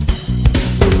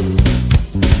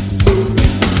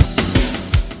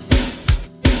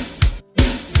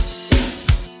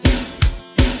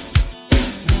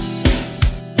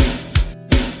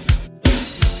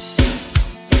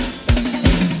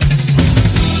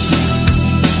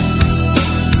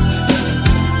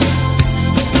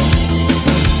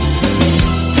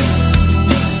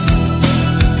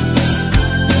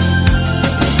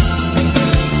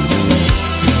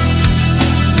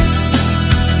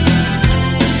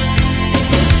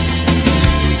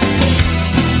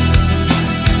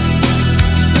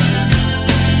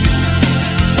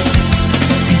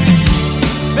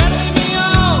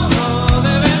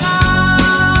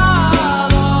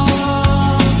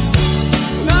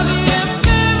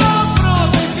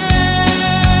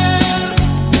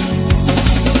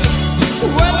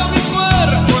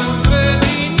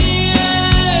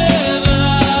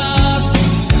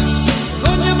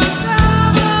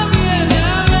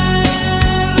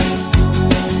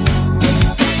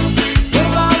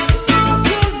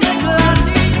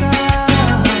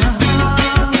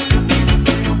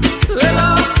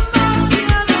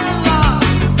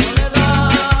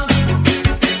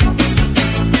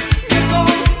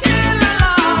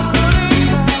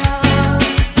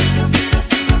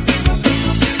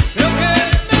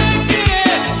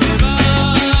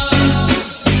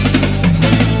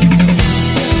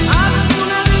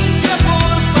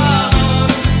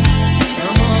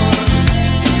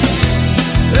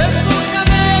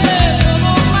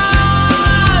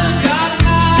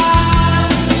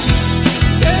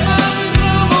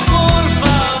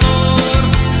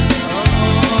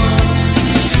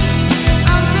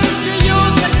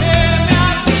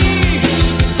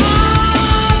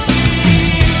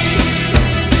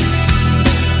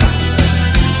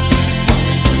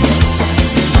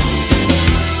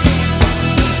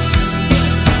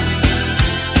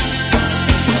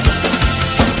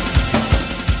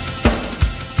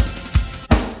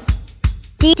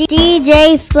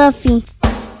 DJ Fluffy.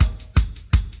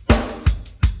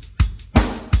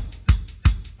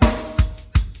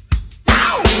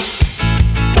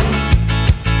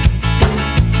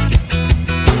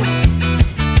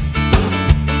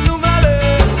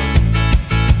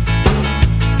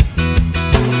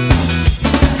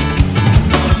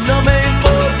 No me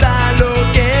importa lo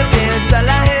que piensa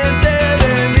la gente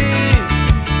de mí,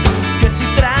 que si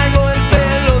traigo el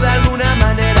pelo de alguna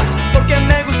manera, porque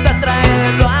me gusta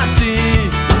traerlo así,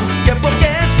 que porque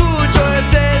escucho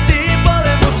ese tipo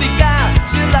de música,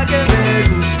 si es la que me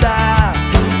gusta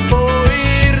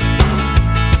oír.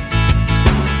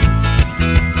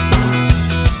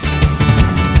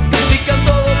 Critican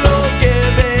todo lo que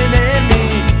ven en mí,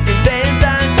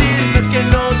 inventan chismes que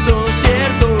no son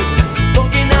ciertos. Con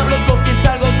quién hablo, con quién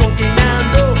salgo, con quién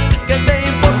ando, ¿qué te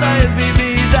importa? Es mi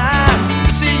vida.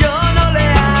 Si yo no le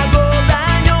hago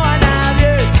daño a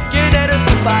nadie, ¿quién eres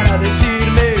tú para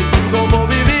decirme cómo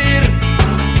vivir?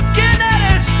 ¿Quién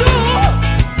eres tú?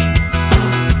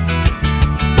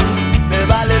 Me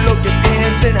vale lo que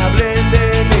piensen, hablen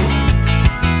de mí.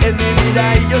 Es mi vida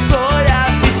y yo soy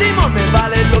así, Simón. Me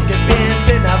vale lo que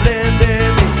piensen, hablen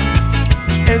de mí.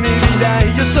 Es mi vida y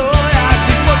yo soy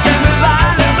así, porque me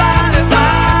vale, vale,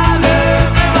 vale,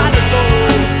 me vale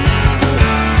todo.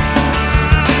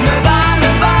 Me vale,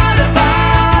 vale,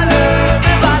 vale,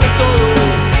 me vale todo.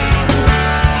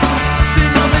 Si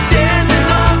no me entiendes,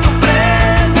 no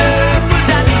comprendes, pues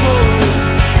ya ni modo.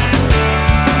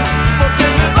 Porque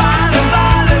me vale,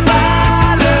 vale,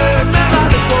 vale, me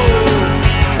vale todo.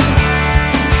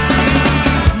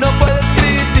 No puedes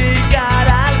criticar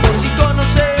algo sin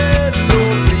conocerlo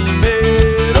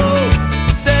primero.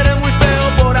 Seré muy feo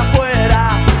por afuera,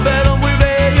 pero muy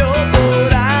bello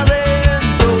por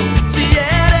adentro. Si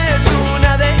eres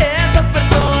una de esas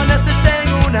personas, te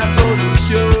tengo una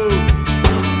solución.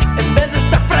 En vez de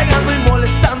estar fregando y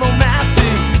molestándome así,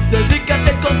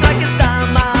 dedícate contra que está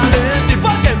mal en ti.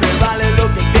 Porque me vale lo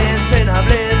que piensen,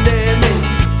 hablen de mí.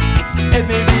 Es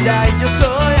mi vida y yo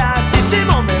soy así,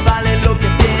 Simón. Me vale lo que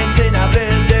piensen,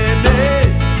 hablen de mí.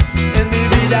 Es mi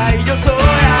vida y yo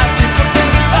soy así, porque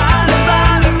me vale,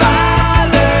 vale,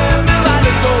 vale, me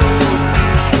vale todo.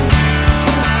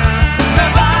 Me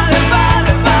vale,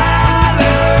 vale, vale,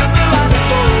 me vale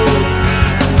todo.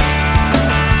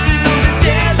 Si no me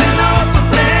entiendes, no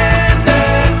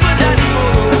comprendes, pues ya ni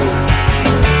modo.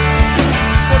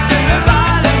 Porque me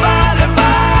vale, vale,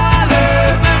 vale,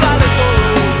 me vale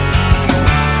todo.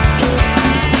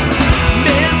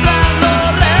 Mientras los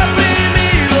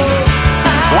reprimidos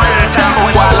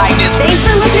Thanks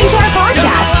for listening to our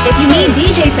podcast. If you need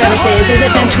DJ services,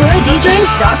 visit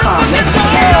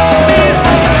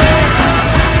VenturaDJs.com.